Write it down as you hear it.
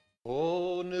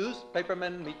Oh,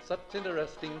 newspapermen meet such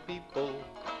interesting people.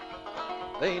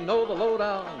 They know the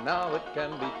lowdown, now it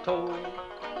can be told.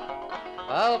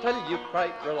 I'll tell you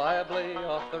quite reliably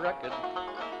off the record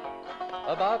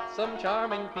about some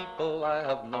charming people I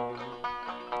have known.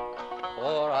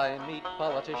 For I meet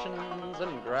politicians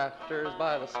and grafters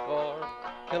by the score,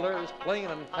 killers plain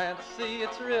and fancy,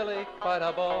 it's really quite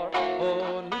a bore.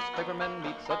 Oh, newspapermen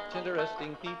meet such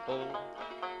interesting people.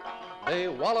 They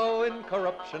wallow in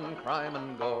corruption, crime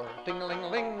and gore.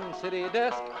 Ting-a-ling-ling, city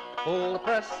desk, full of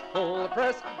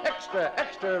press, extra,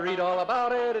 extra, read all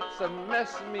about it, it's a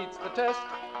mess, meets the test.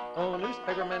 Oh,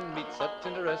 newspapermen meet such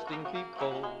interesting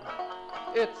people.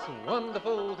 It's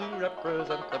wonderful to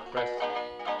represent the press.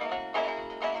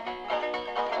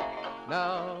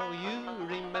 Now you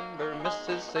remember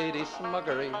Mrs. Sadie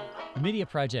Smuggery. The Media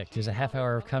Project is a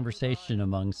half-hour of conversation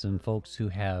among some folks who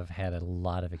have had a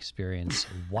lot of experience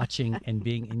watching and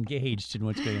being engaged in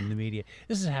what's going on in the media.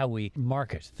 This is how we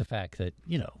market the fact that,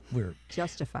 we're...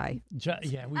 Justify.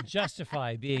 We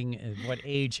justify being what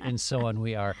age and so on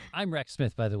we are. I'm Rex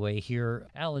Smith, by the way, here.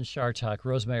 Alan Chartock,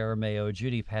 Rosemary Aramayo,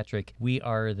 Judy Patrick. We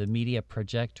are the Media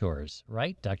Projectors,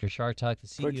 right? Dr. Chartock, the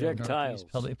CEO of Northeast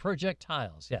Public...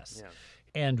 Projectiles, yes. Yeah.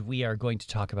 And we are going to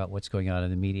talk about what's going on in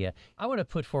the media. I want to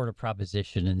put forward a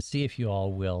proposition and see if you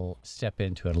all will step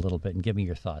into it a little bit and give me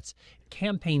your thoughts.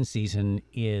 Campaign season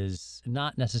is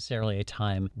not necessarily a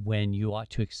time when you ought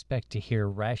to expect to hear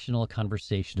rational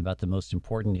conversation about the most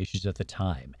important issues of the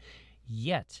time.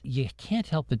 Yet, you can't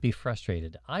help but be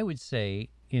frustrated. I would say,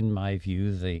 in my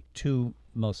view, the two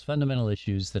most fundamental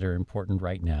issues that are important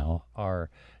right now are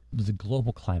the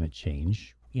global climate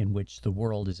change, in which the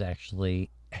world is actually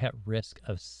at risk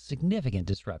of significant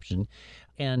disruption,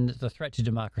 and the threat to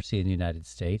democracy in the United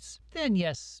States. Then,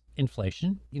 yes,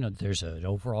 inflation. There's an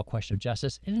overall question of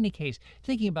justice. In any case,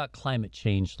 thinking about climate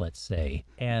change, let's say,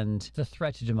 and the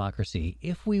threat to democracy,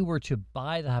 if we were to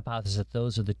buy the hypothesis that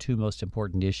those are the two most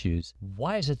important issues,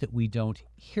 why is it that we don't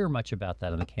hear much about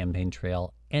that on the campaign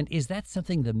trail? And is that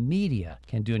something the media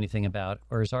can do anything about,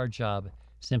 or is our job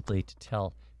simply to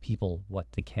tell people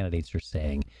what the candidates are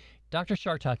saying? Dr.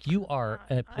 Chartock, you are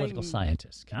a political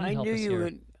scientist. Can you help us here?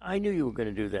 I knew you were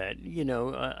going to do that.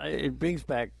 It brings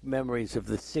back memories of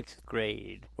the 6th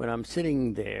grade when I'm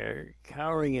sitting there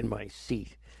cowering in my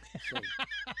seat saying,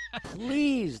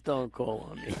 please don't call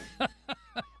on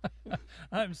me.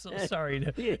 I'm so sorry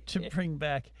to bring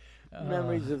back...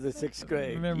 memories of the 6th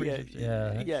grade.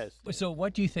 Yes. So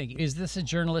what do you think? Is this a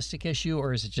journalistic issue,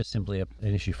 or is it just simply an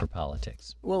issue for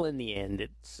politics? Well, in the end,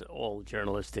 it's all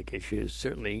journalistic issues.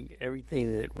 Certainly,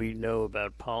 everything that we know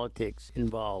about politics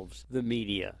involves the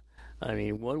media. I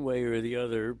mean, one way or the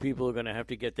other, people are going to have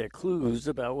to get their clues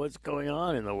about what's going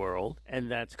on in the world, and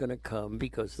that's going to come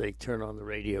because they turn on the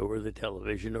radio or the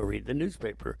television or read the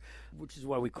newspaper, which is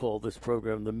why we call this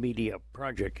program the Media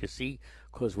Project, you see,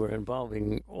 because we're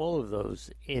involving all of those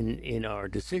in our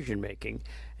decision-making.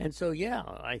 And so, yeah,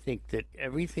 I think that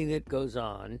everything that goes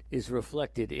on is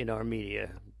reflected in our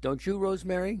media. Don't you,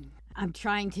 Rosemary? I'm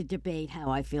trying to debate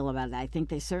how I feel about it. I think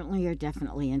they certainly are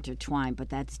definitely intertwined, but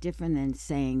that's different than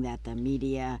saying that the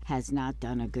media has not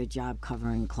done a good job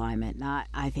covering climate.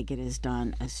 I think it has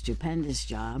done a stupendous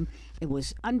job. It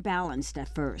was unbalanced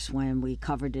at first when we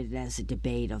covered it as a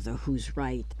debate of the who's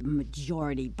right. The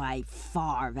majority, by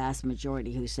far, vast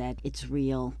majority, who said it's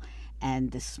real,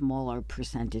 and the smaller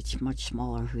percentage, much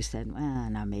smaller, who said, well,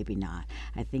 no, maybe not.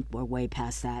 I think we're way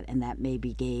past that, and that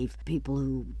maybe gave people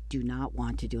who do not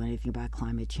want to do anything about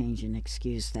climate change an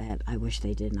excuse that I wish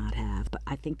they did not have. But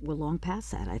I think we're long past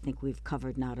that. I think we've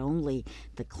covered not only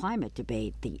the climate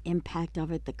debate, the impact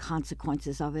of it, the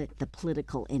consequences of it, the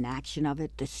political inaction of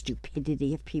it, the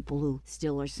stupidity of people who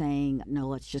still are saying, no,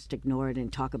 let's just ignore it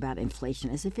and talk about inflation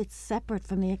as if it's separate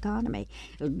from the economy.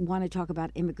 Want to talk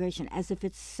about immigration as if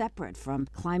it's separate from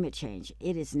climate change.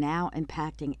 It is now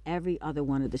impacting every other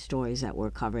one of the stories that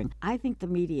we're covering. I think the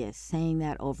media is saying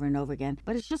that over and over again,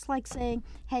 but it's just like saying,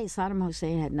 hey, Saddam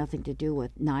Hussein had nothing to do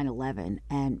with 9/11,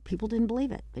 and people didn't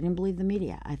believe it. They didn't believe the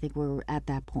media. I think we're at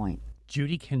that point.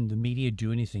 Judy, can the media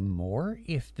do anything more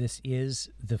if this is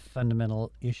the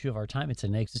fundamental issue of our time? It's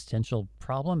an existential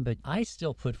problem, but I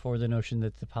still put forward the notion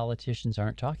that the politicians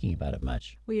aren't talking about it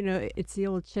much. Well, it's the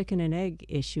old chicken and egg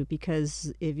issue,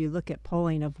 because if you look at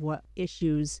polling of what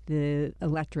issues the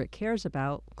electorate cares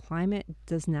about, climate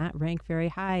does not rank very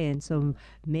high. And so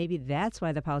maybe that's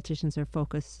why the politicians are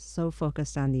so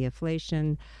focused on the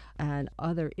inflation on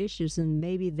other issues, and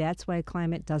maybe that's why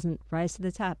climate doesn't rise to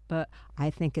the top. But I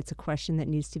think it's a question that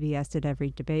needs to be asked at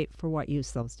every debate for what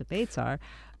use those debates are.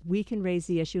 We can raise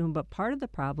the issue, but part of the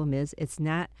problem is it's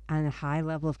not on a high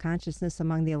level of consciousness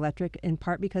among the electorate, in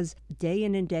part because day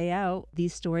in and day out,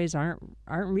 these stories aren't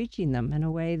reaching them in a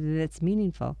way that's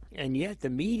meaningful. And yet the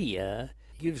media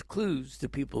gives clues to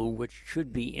people which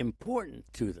should be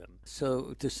important to them.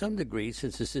 So to some degree,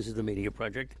 since this is the media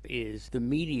project, is the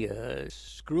media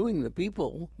screwing the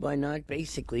people by not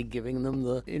basically giving them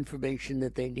the information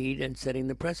that they need and setting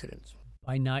the precedents?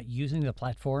 By not using the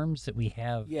platforms that we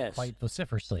have Yes. quite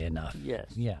vociferously enough.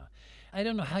 Yes. Yeah. I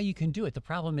don't know how you can do it. The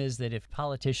problem is that if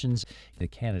politicians, the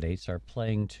candidates, are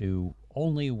playing to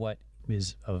only what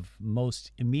is of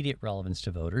most immediate relevance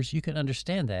to voters, you can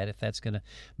understand that if that's going to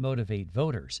motivate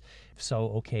voters. So,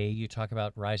 okay, you talk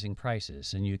about rising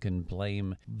prices, and you can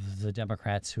blame the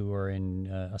Democrats who are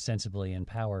ostensibly in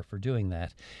power for doing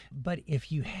that. But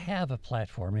if you have a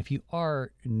platform, if you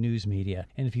are news media,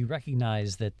 and if you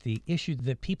recognize that the issue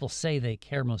that people say they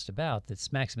care most about, that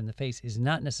smacks them in the face, is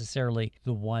not necessarily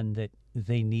the one that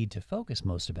they need to focus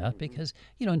most about, because,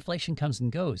 inflation comes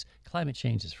and goes. Climate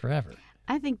change is forever.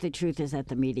 I think the truth is that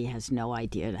the media has no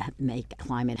idea to make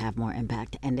climate have more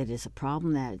impact, and it is a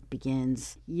problem that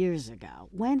begins years ago.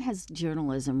 When has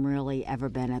journalism really ever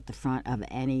been at the front of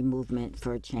any movement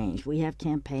for change? We have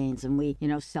campaigns, and we,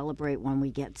 celebrate when we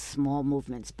get small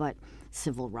movements, but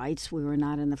civil rights, we were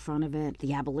not in the front of it.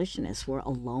 The abolitionists were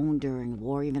alone during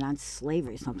war, even on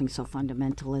slavery, something so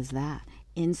fundamental as that.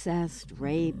 Incest,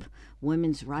 rape,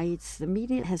 women's rights. The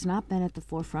media has not been at the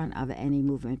forefront of any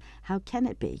movement. How can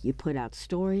it be? You put out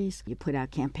stories, you put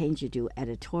out campaigns, you do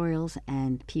editorials,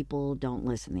 and people don't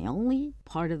listen. The only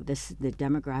part of this, the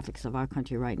demographics of our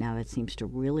country right now that seems to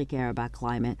really care about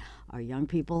climate are young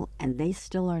people, and they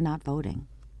still are not voting.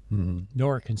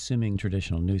 Nor consuming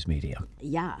traditional news media.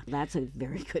 Yeah, that's a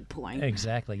very good point.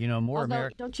 Exactly. More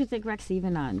American. Don't you think, Rex,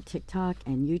 even on TikTok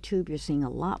and YouTube, you're seeing a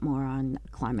lot more on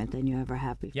climate than you ever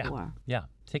have before? Yeah.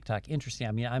 TikTok, interesting.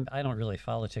 I mean, I don't really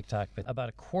follow TikTok, but about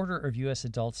a quarter of U.S.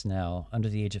 adults now under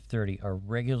the age of 30 are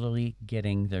regularly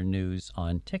getting their news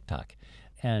on TikTok.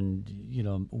 And,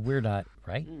 we're not,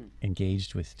 right,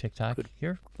 engaged with TikTok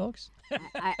here, folks?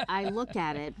 I look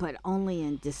at it, but only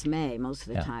in dismay most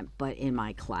of the time. But in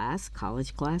my class,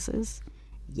 college classes,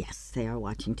 yes, they are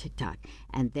watching TikTok.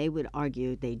 And they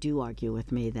do argue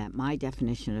with me that my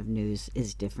definition of news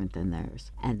is different than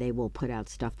theirs. And they will put out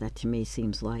stuff that to me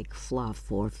seems like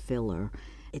fluff or filler.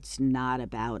 It's not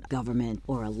about government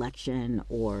or election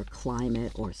or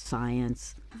climate or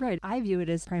science. Right. I view it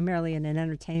as primarily in an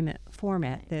entertainment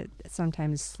format that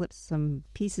sometimes slips some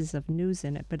pieces of news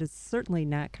in it, but it's certainly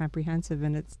not comprehensive,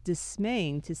 and it's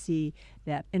dismaying to see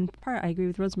that. In part, I agree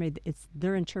with Rosemary, it's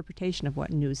their interpretation of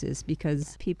what news is,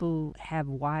 because people have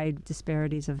wide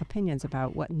disparities of opinions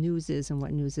about what news is and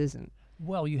what news isn't.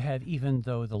 Well, you have, even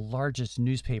though the largest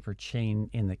newspaper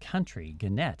chain in the country,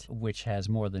 Gannett, which has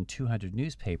more than 200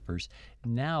 newspapers,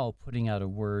 now putting out a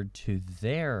word to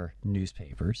their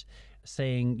newspapers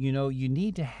saying, you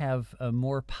need to have a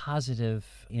more positive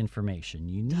information.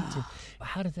 You need to.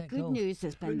 How did that go? Good news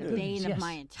has been the bane of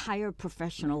my entire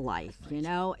professional life.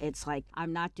 It's like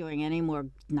I'm not doing any more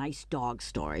nice dog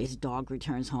stories. Dog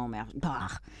returns home after.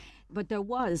 But there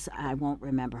was, I won't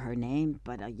remember her name,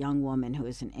 but a young woman who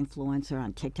is an influencer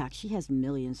on TikTok. She has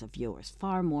millions of viewers,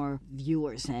 far more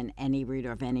viewers than any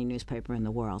reader of any newspaper in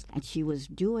the world. And she was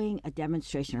doing a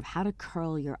demonstration of how to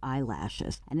curl your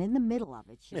eyelashes. And in the middle of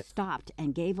it, she stopped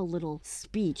and gave a little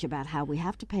speech about how we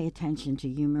have to pay attention to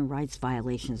human rights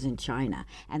violations in China,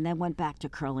 and then went back to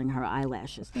curling her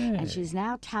eyelashes. Hey. And she's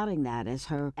now touting that as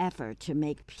her effort to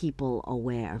make people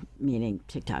aware, meaning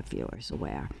TikTok viewers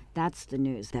aware. That's the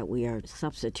news that we are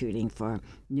substituting for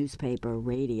newspaper,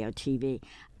 radio, TV.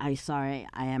 I'm sorry,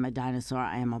 I am a dinosaur.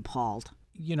 I am appalled.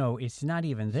 It's not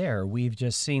even there. We've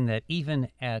just seen that even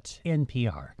at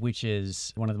NPR, which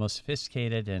is one of the most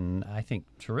sophisticated and I think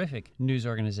terrific news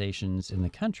organizations in the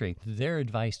country, their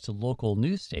advice to local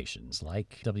news stations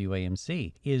like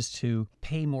WAMC is to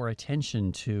pay more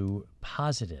attention to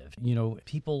positive.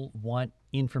 People want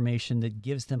information that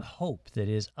gives them hope, that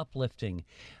is uplifting.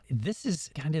 This is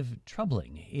kind of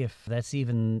troubling if that's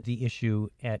even the issue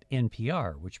at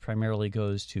NPR, which primarily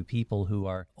goes to people who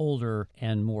are older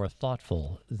and more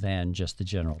thoughtful than just the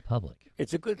general public.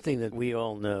 It's a good thing that we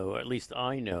all know, at least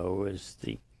I know as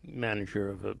the manager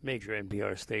of a major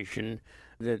NPR station,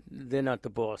 that they're not the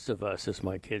boss of us, as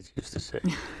my kids used to say.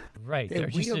 Right. They're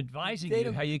we just don't- advising they you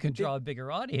don't- how you can draw a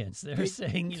bigger audience. They're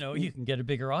saying, you can get a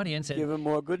bigger audience. And, Give them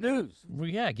more good news. well,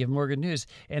 yeah, give more good news.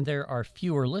 And there are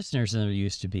fewer listeners than there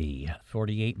used to be.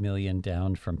 48 million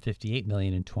down from 58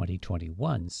 million in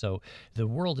 2021. So the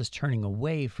world is turning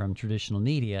away from traditional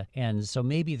media. And so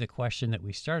maybe the question that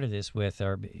we started this with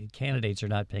are candidates are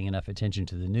not paying enough attention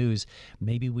to the news.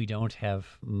 Maybe we don't have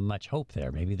much hope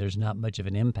there. Maybe there's not much of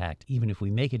an impact, even if we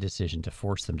make a decision to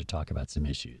force them to talk about some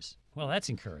issues. Well, that's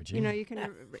encouraging. You know, you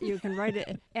can write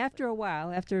it after a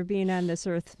while, after being on this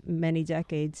earth many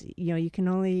decades. You can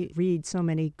only read so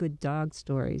many good dog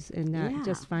stories and not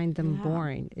just find them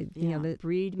boring. The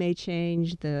breed may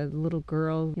change, the little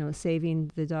girl,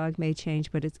 saving the dog may change,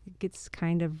 but it gets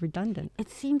kind of redundant. It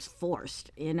seems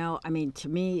forced, I mean, to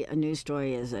me, a news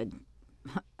story is a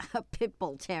pit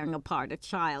bull tearing apart a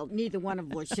child, neither one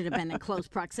of which should have been in close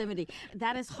proximity.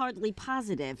 That is hardly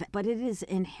positive, but it is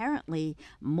inherently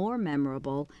more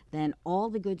memorable than all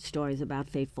the good stories about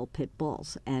faithful pit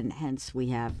bulls, and hence we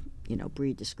have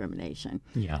breed discrimination.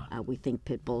 Yeah. We think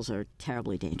pit bulls are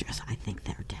terribly dangerous. I think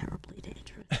they're terribly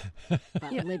dangerous.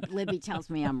 But Libby tells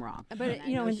me I'm wrong. But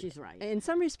I know she's right. In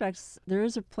some respects, there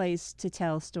is a place to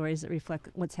tell stories that reflect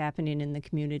what's happening in the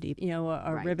community.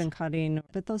 A ribbon cutting,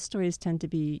 but those stories tend to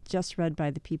be just read by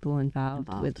the people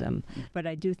involved with them. But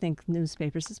I do think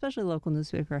newspapers, especially local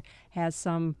newspaper, has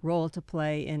some role to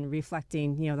play in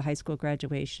reflecting, the high school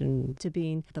graduation to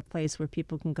being the place where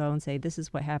people can go and say, this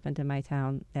is what happened in my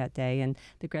town that day, and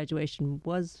the graduation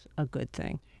was a good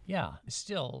thing. Yeah.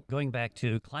 Still, going back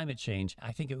to climate change,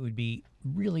 I think it would be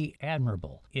really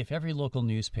admirable if every local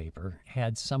newspaper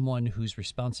had someone whose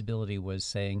responsibility was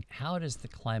saying, how does the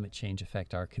climate change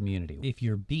affect our community? If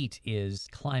your beat is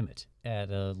climate at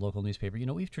a local newspaper,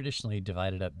 we've traditionally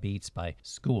divided up beats by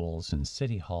schools and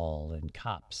city hall and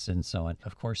cops and so on.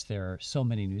 Of course, there are so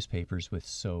many newspapers with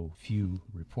so few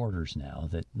reporters now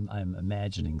that I'm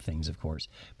imagining things, of course,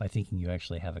 by thinking you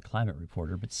actually have a climate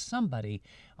reporter, but somebody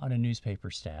on a newspaper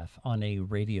staff, on a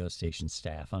radio station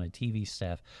staff, on a TV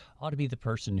staff ought to be the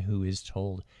person who is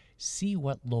told, see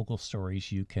what local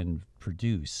stories you can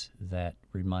produce that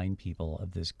remind people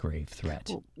of this grave threat.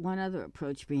 Well, one other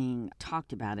approach being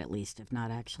talked about, at least, if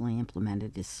not actually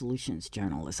implemented, is solutions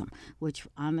journalism, which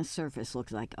on the surface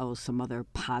looks like, some other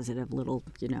positive little,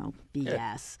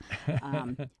 BS.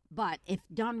 But if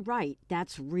done right,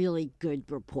 that's really good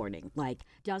reporting. Like,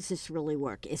 does this really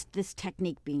work? Is this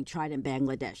technique being tried in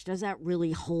Bangladesh? Does that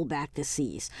really hold back the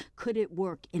seas? Could it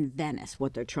work in Venice,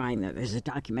 what they're trying there? There's a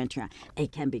documentary on it.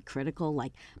 It can be critical,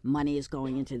 like money is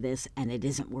going into this and it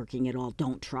isn't working at all.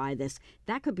 Don't try this.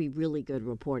 That could be really good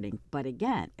reporting. But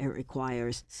again, it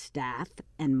requires staff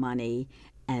and money,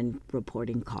 and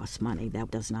reporting costs money.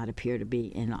 That does not appear to be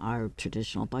in our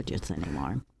traditional budgets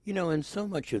anymore. And so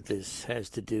much of this has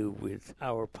to do with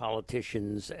our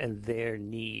politicians and their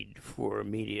need for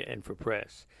media and for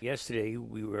press. Yesterday,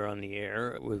 we were on the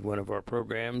air with one of our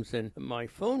programs, and my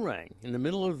phone rang in the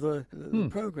middle of the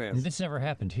program. This never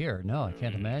happened here. No, I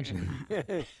can't imagine.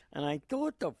 And I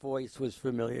thought the voice was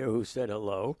familiar who said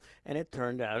hello, and it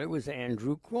turned out it was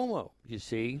Andrew Cuomo, you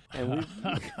see. And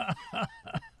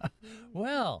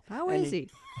Well, how is he?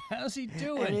 How's he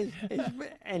doing?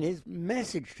 And his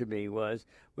message to me was,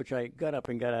 which I got up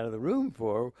and got out of the room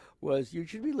for, was, you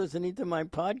should be listening to my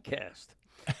podcast.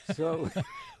 So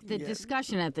the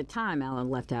discussion at the time Alan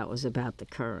left out was about the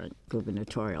current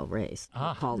gubernatorial race.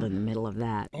 Called in the middle of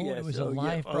that. It was a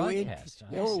live broadcast.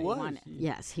 It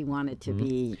was. He wanted to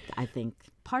be, I think,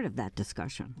 part of that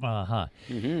discussion.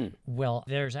 Well,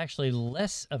 there's actually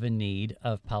less of a need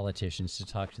of politicians to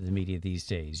talk to the media these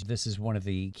days. This is one of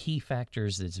the key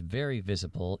factors that's very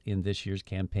visible in this year's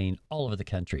campaign all over the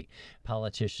country.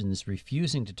 Politicians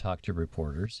refusing to talk to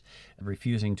reporters,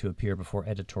 refusing to appear before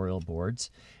editorial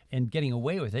boards, and getting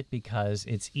away with it because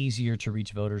it's easier to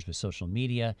reach voters with social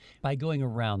media by going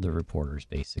around the reporters,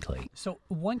 basically. So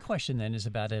one question then is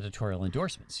about editorial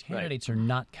endorsements. Candidates are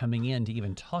not coming in to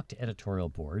even talk to editorial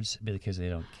boards because they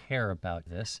don't care about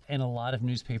this. And a lot of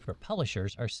newspaper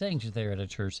publishers are saying to their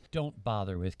editors, don't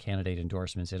bother with candidate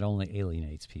endorsements. It only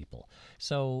alienates people.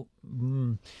 So,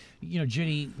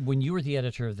 Judy, when you were the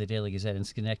editor of the Daily Gazette in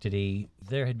Schenectady,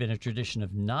 there had been a tradition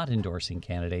of not endorsing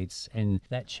candidates, and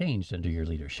that changed under your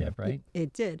leadership, right?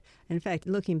 It did. In fact,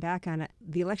 looking back on it,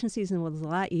 the election season was a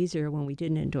lot easier when we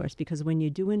didn't endorse, because when you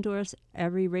do endorse,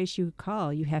 every race you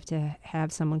call, you have to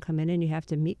have someone come in and you have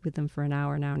to meet with them for an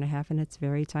hour and a half, and it's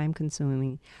very time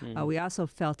consuming. We also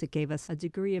felt it gave us a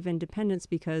degree of independence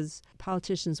because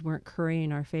politicians weren't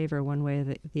currying our favor one way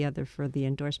or the other for the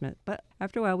endorsement. But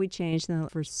after a while, we changed, and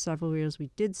for several years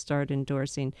we did start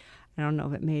endorsing. I don't know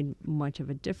if it made much of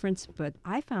a difference, but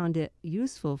I found it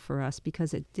useful for us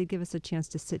because it did give us a chance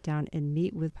to sit down and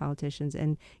meet with politicians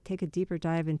and take a deeper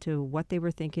dive into what they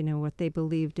were thinking and what they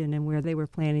believed in and where they were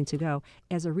planning to go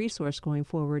as a resource going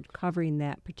forward, covering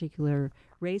that particular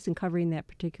race and covering that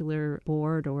particular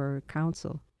board or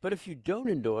council. But if you don't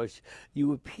endorse,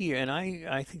 you appear, and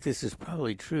I think this is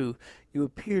probably true, you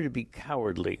appear to be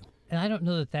cowardly. And I don't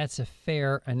know that that's a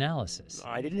fair analysis.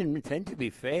 I didn't intend to be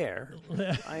fair.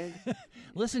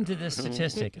 Listen to this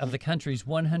statistic of the country's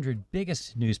 100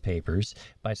 biggest newspapers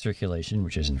by circulation,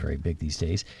 which isn't very big these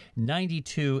days.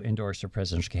 92 endorsed a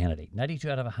presidential candidate,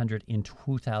 92 out of 100 in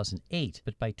 2008.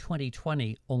 But by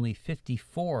 2020, only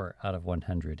 54 out of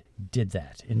 100 did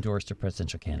that, endorsed a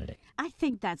presidential candidate. I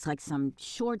think that's like some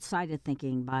short-sighted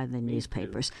thinking by the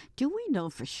newspapers. Do we know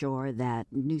for sure that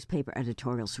newspaper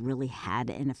editorials really had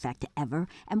an effect ever?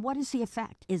 And what is the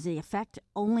effect? Is the effect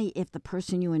only if the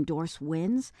person you endorse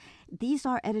wins? These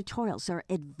are editorials. They're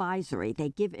advisory. They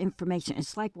give information.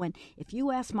 It's like if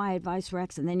you ask my advice,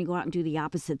 Rex, and then you go out and do the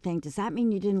opposite thing, does that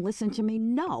mean you didn't listen to me?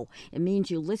 No. It means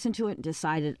you listened to it and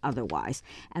decided otherwise.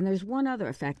 And there's one other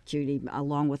effect, Judy,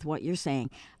 along with what you're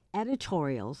saying.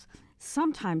 Editorials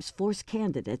sometimes force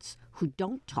candidates who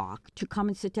don't talk to come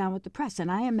and sit down with the press.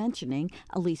 And I am mentioning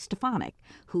Elise Stefanik,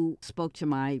 who spoke to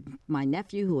my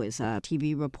nephew, who is a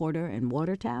TV reporter in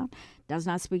Watertown, does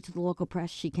not speak to the local press.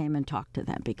 She came and talked to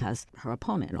them because her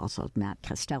opponent, also Matt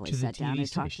Castelli, sat down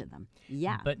and talked to them.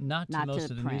 Yeah. But not to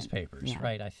most of the newspapers,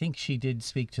 right? I think she did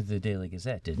speak to the Daily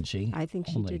Gazette, didn't she? I think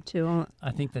she did too.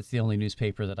 I think that's the only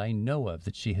newspaper that I know of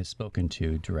that she has spoken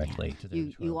to directly. To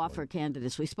the you offer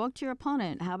candidates. We spoke to your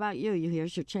opponent. How about you?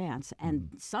 Here's your chance.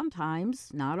 And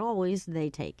sometimes, not always, they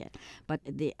take it. But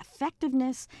the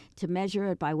effectiveness to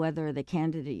measure it by whether the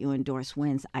candidate you endorse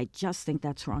wins, I just think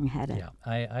that's wrong-headed. Yeah,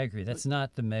 I agree. That's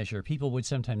not the measure. People would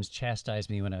sometimes chastise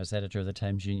me when I was editor of the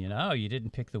Times Union. Oh, you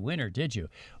didn't pick the winner, did you?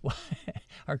 Well,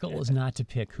 our goal is not to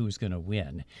pick who's going to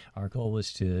win. Our goal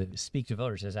is to speak to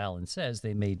voters. As Alan says,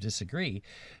 they may disagree.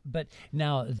 But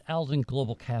now, Alden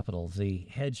Global Capital, the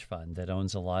hedge fund that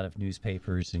owns a lot of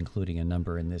newspapers, including a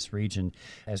number in this region,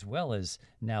 as well as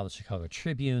now the Chicago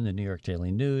Tribune, the New York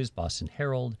Daily News, Boston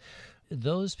Herald,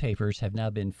 those papers have now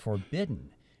been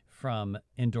forbidden from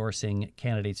endorsing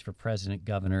candidates for president,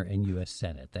 governor, and U.S.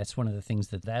 Senate. That's one of the things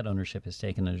that ownership has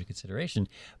taken under consideration.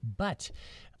 But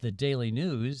the Daily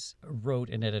News wrote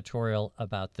an editorial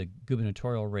about the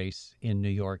gubernatorial race in New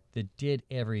York that did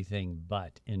everything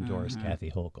but endorse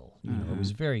Kathy Hochul. It was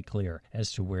very clear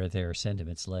as to where their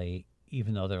sentiments lay,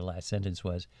 even though their last sentence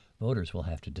was, voters will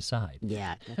have to decide.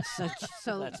 Yeah, that's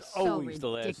so always the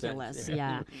last ridiculous.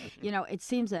 sentence. Yeah. It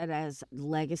seems that as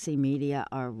legacy media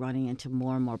are running into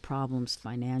more and more problems,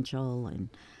 financial and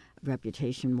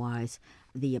reputation-wise,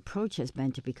 the approach has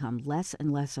been to become less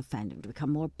and less offensive, to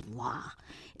become more blah.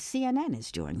 CNN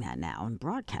is doing that now in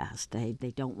broadcast.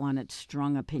 They don't want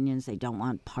strong opinions. They don't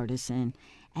want partisan.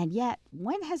 And yet,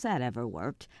 when has that ever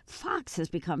worked? Fox has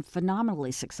become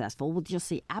phenomenally successful with just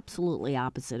the absolutely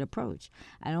opposite approach.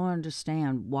 I don't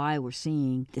understand why we're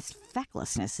seeing this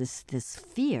fecklessness, this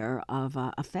fear of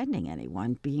offending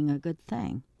anyone being a good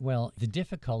thing. Well, the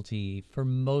difficulty for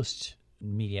most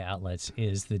media outlets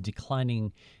is the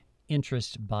declining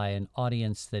interest by an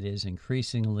audience that is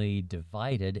increasingly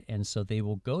divided, and so they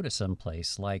will go to some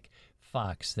place like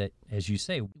Fox that, as you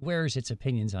say, wears its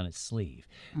opinions on its sleeve,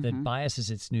 that biases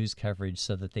its news coverage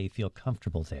so that they feel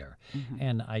comfortable there.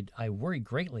 And I worry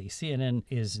greatly. CNN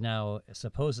is now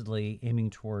supposedly aiming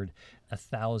toward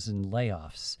 1,000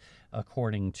 layoffs,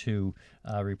 according to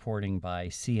reporting by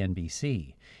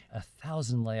CNBC.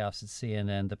 1,000 layoffs at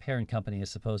CNN. The parent company is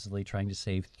supposedly trying to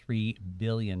save $3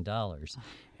 billion.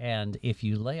 And if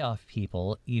you lay off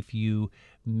people, if you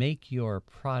make your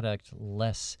product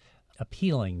less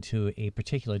appealing to a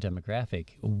particular demographic,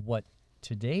 what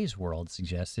today's world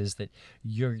suggests is that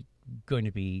you're going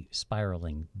to be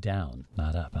spiraling down,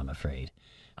 not up, I'm afraid.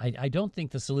 I don't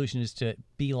think the solution is to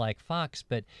be like Fox,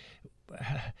 but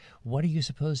what are you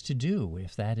supposed to do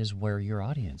if that is where your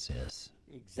audience is?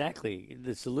 Exactly.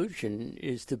 The solution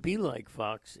is to be like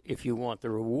Fox if you want the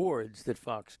rewards that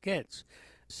Fox gets.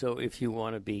 So if you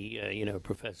want to be,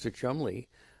 Professor Chumley,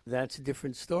 that's a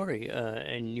different story,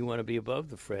 and you want to be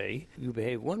above the fray, you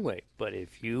behave one way. But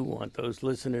if you want those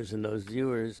listeners and those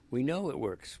viewers, we know it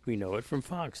works. We know it from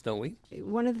Fox, don't we?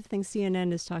 One of the things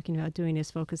CNN is talking about doing is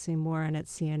focusing more on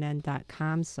its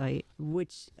CNN.com site,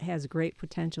 which has great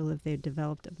potential if they've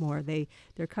developed it more.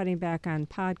 They're cutting back on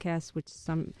podcasts, which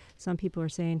some people are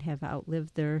saying have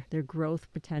outlived their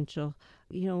growth potential.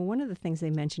 One of the things they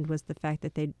mentioned was the fact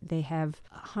that they have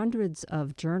hundreds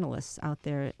of journalists out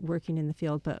there working in the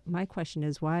field. But my question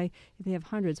is, why, if they have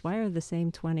hundreds, why are the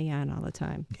same 20 on all the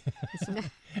time?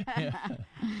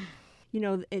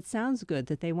 It sounds good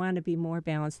that they want to be more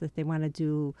balanced, that they want to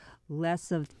do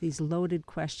less of these loaded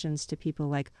questions to people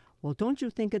like, well, don't you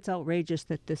think it's outrageous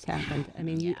that this happened? I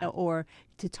mean, or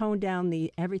to tone down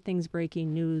the everything's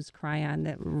breaking news cryon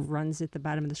that runs at the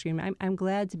bottom of the screen. I'm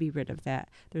glad to be rid of that.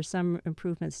 There's some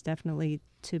improvements definitely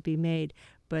to be made,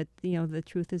 but the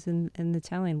truth is in the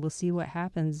telling. We'll see what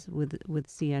happens with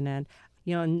CNN.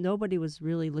 Nobody was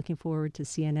really looking forward to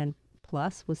CNN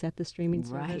Plus. Was that the streaming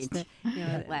service? Right.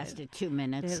 It lasted 2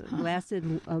 minutes. It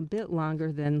lasted a bit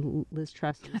longer than Liz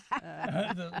Truss's.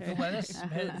 The lettuce?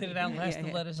 Did it outlast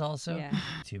the lettuce also? Yeah.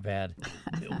 Too bad.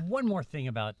 One more thing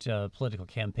about political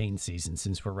campaign season,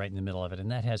 since we're right in the middle of it,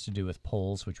 and that has to do with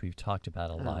polls, which we've talked about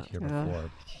a lot here before.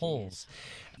 Polls.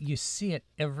 You see it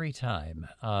every time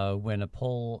when a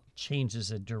poll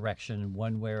changes a direction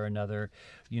one way or another.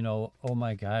 Oh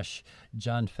my gosh,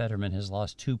 John Fetterman has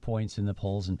lost 2 points in the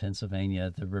polls in Pennsylvania.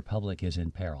 The Republic is in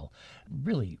peril.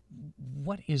 Really,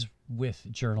 what is with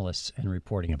journalists and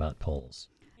reporting about polls?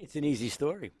 It's an easy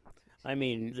story. I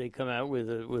mean, they come out with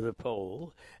a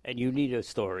poll, and you need a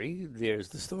story. There's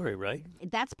the story, right?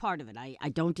 That's part of it. I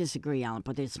don't disagree, Alan,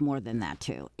 but it's more than that,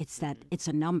 too. It's that it's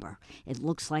a number. It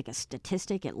looks like a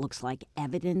statistic. It looks like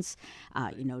evidence.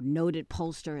 Noted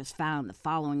pollster has found the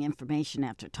following information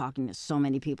after talking to so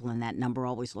many people, and that number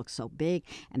always looks so big,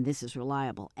 and this is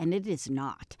reliable. And it is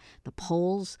not. The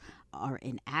polls are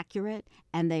inaccurate,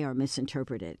 and they are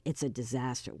misinterpreted. It's a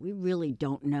disaster. We really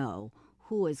don't know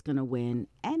who is going to win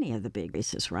any of the big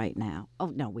races right now.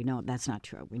 Oh, no, we know that's not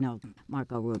true. We know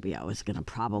Marco Rubio is going to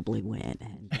probably win.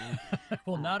 And,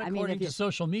 well, not according to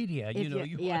social media.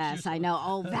 Yes, I know.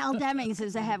 Oh, Val Demings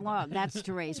is ahead. Well, that's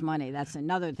to raise money. That's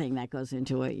another thing that goes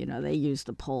into it. They use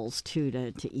the polls, too,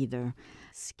 to either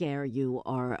scare you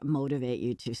or motivate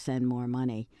you to send more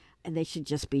money. And they should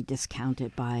just be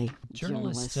discounted by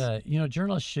journalists.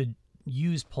 Journalists should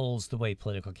use polls the way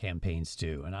political campaigns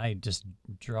do. And I just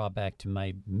draw back to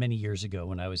my many years ago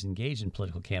when I was engaged in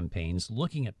political campaigns,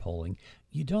 looking at polling.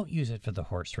 You don't use it for the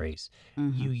horse race.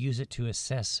 Mm-hmm. You use it to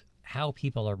assess how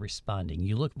people are responding.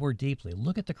 You look more deeply.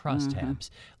 Look at the crosstabs.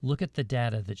 Look at the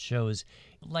data that shows,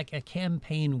 like a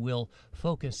campaign will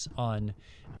focus on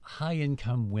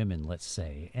high-income women, let's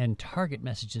say, and target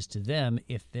messages to them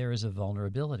if there is a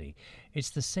vulnerability. It's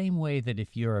the same way that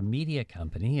if you're a media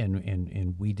company,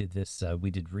 and we did this, we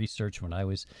did research when I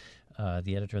was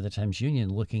the editor of the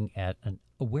Times-Union, looking at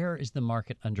where is the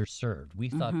market underserved. We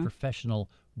thought professional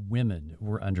women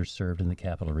were underserved in the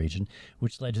capital region,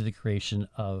 which led to the creation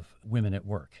of Women at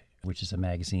Work, which is a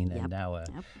magazine and now a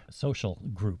social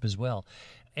group as well.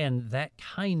 And that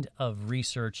kind of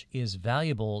research is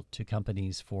valuable to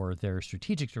companies for their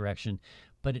strategic direction,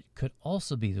 but it could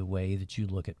also be the way that you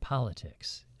look at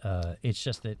politics. It's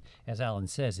just that, as Alan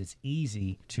says, it's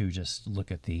easy to just look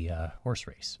at the horse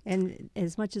race. And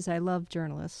as much as I love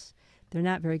journalists, they're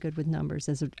not very good with numbers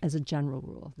as a general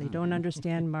rule. They don't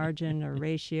understand margin or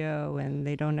ratio, and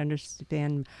they don't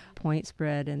understand point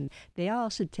spread, and they all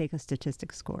should take a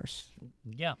statistics course.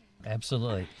 Yeah,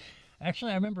 absolutely.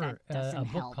 Actually, I remember a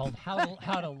book called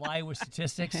How to Lie with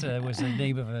Statistics was the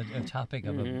name of a topic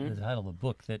of the title of a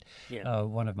book that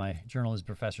one of my journalism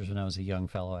professors when I was a young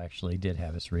fellow actually did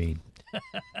have us read.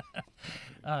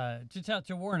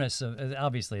 To warn us,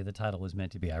 obviously the title was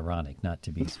meant to be ironic, not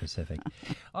to be specific.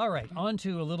 All right, on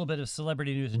to a little bit of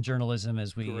celebrity news and journalism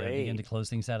as we begin to close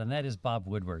things out, and that is Bob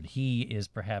Woodward. He is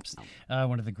perhaps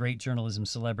one of the great journalism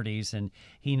celebrities, and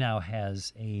he now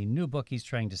has a new book he's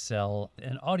trying to sell,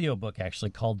 an audiobook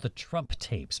actually called The Trump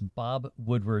Tapes, Bob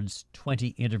Woodward's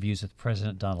 20 interviews with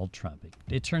President Donald Trump.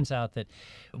 It turns out that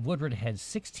Woodward had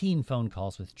 16 phone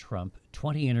calls with Trump,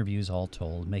 20 interviews all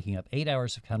told, making up 8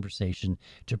 hours of conversation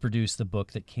to produce the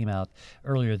book that came out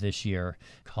earlier this year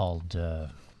called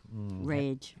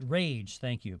Rage,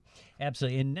 thank you.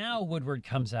 Absolutely. And now Woodward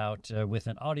comes out with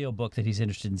an audiobook that he's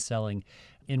interested in selling,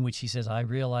 in which he says, I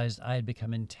realized I had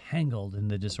become entangled in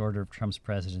the disorder of Trump's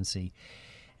presidency.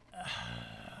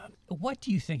 What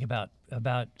do you think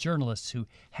about journalists who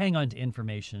hang on to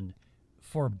information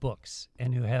for books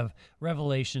and who have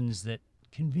revelations that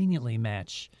conveniently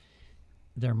match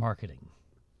their marketing?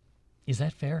 Is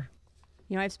that fair?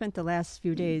 I've spent the last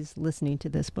few days listening to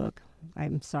this book.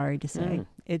 I'm sorry to say.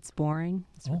 It's boring.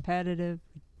 It's repetitive.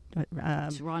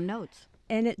 it's raw notes.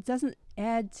 And it doesn't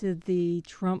add to the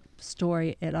Trump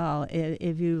story at all.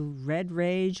 If you read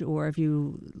Rage, or if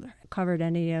you heard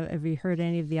any of the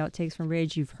outtakes from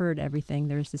Rage, you've heard everything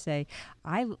there is to say.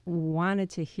 I wanted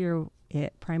to hear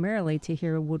it primarily to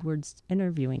hear Woodward's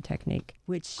interviewing technique,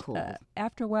 which Cool.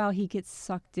 After a while he gets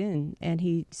sucked in and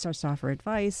he starts to offer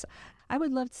advice. I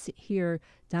would love to hear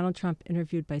Donald Trump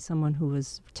interviewed by someone who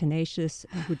is tenacious,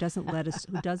 who doesn't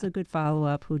who does a good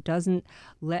follow-up, who doesn't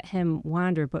let him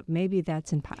wander, but maybe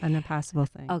that's an impossible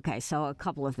thing. Okay, so a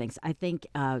couple of things. I think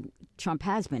Trump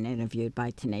has been interviewed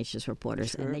by tenacious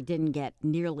reporters, and they didn't get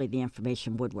nearly the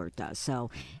information Woodward does.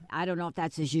 So I don't know if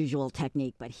that's his usual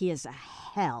technique, but he is a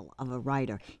hell of a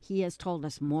writer. He has told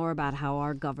us more about how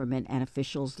our government and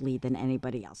officials lead than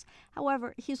anybody else.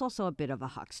 However, he's also a bit of a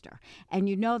huckster. And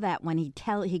you know that when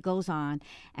he goes on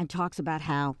and talks about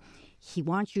how he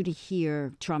wants you to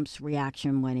hear Trump's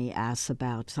reaction when he asks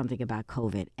about something about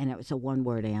COVID, and it was a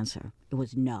one-word answer. It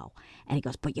was no. And he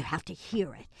goes, but you have to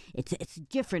hear it. It's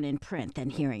different in print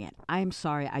than hearing it. I'm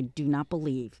sorry, I do not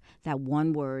believe that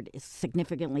one word is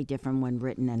significantly different when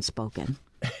written and spoken.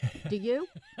 Do you?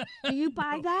 Do you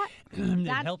buy that?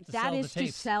 That is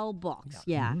to sell books.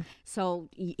 Yeah. So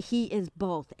he is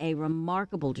both a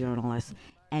remarkable journalist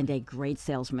and a great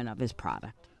salesman of his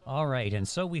product. All right, and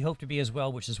so we hope to be as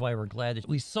well, which is why we're glad that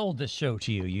we sold this show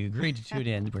to you. You agreed to tune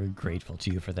in. We're grateful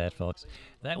to you for that, folks.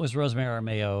 That was Rosemary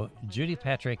Armao, Judy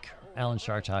Patrick, Alan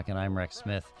Chartock, and I'm Rex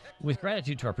Smith. With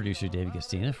gratitude to our producer, David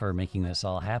Gastina, for making this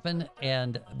all happen.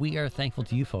 And we are thankful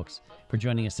to you folks for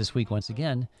joining us this week once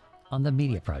again on The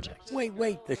Media Project.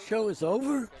 Wait, the show is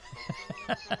over?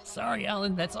 Sorry,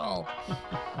 Alan, that's all.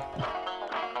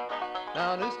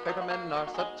 Now newspapermen are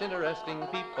such interesting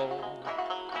people.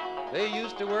 They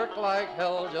used to work like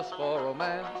hell just for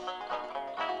romance.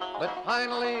 But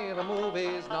finally, the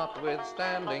movies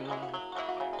notwithstanding,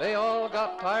 they all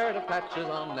got tired of patches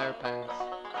on their pants.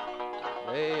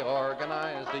 They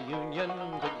organized a union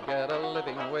to get a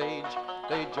living wage.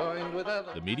 They joined with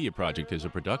other... The Media Project is a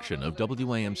production of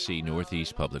WAMC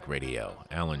Northeast Public Radio.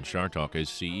 Alan Chartock is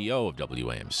CEO of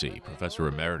WAMC, Professor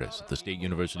Emeritus at the State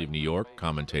University of New York,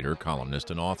 commentator,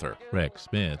 columnist, and author. Rex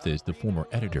Smith is the former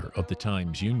editor of the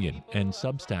Times Union and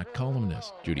Substack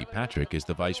columnist. Judy Patrick is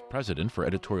the Vice President for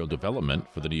Editorial Development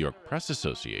for the New York Press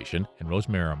Association. And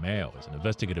Rosemary Armao is an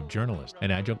investigative journalist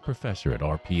and adjunct professor at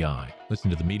RPI. Listen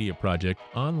to The Media Project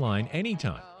online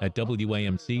anytime at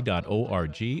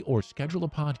WAMC.org or schedule a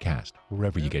podcast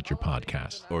wherever you get your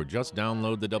podcasts. Or just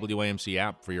download the WAMC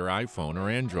app for your iPhone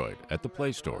or Android at the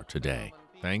Play Store today.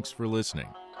 Thanks for listening.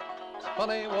 It's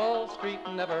funny, Wall Street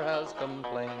never has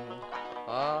complained.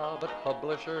 But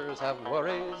publishers have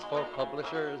worries, for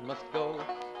publishers must go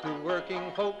to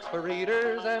working folks for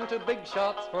readers and to big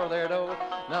shots for their dough.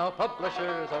 Now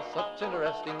publishers are such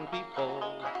interesting people.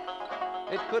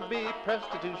 It could be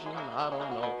prostitution, I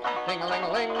don't know.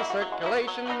 Ting-a-ling-a-ling,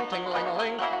 circulation,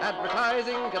 ting-a-ling-a-ling,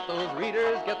 advertising, get those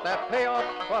readers, get that payoff.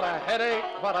 What a headache,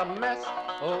 what a mess.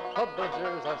 Oh,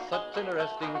 publishers are such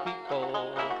interesting people.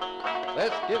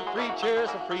 Let's give 3 cheers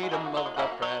for freedom of the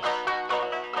press.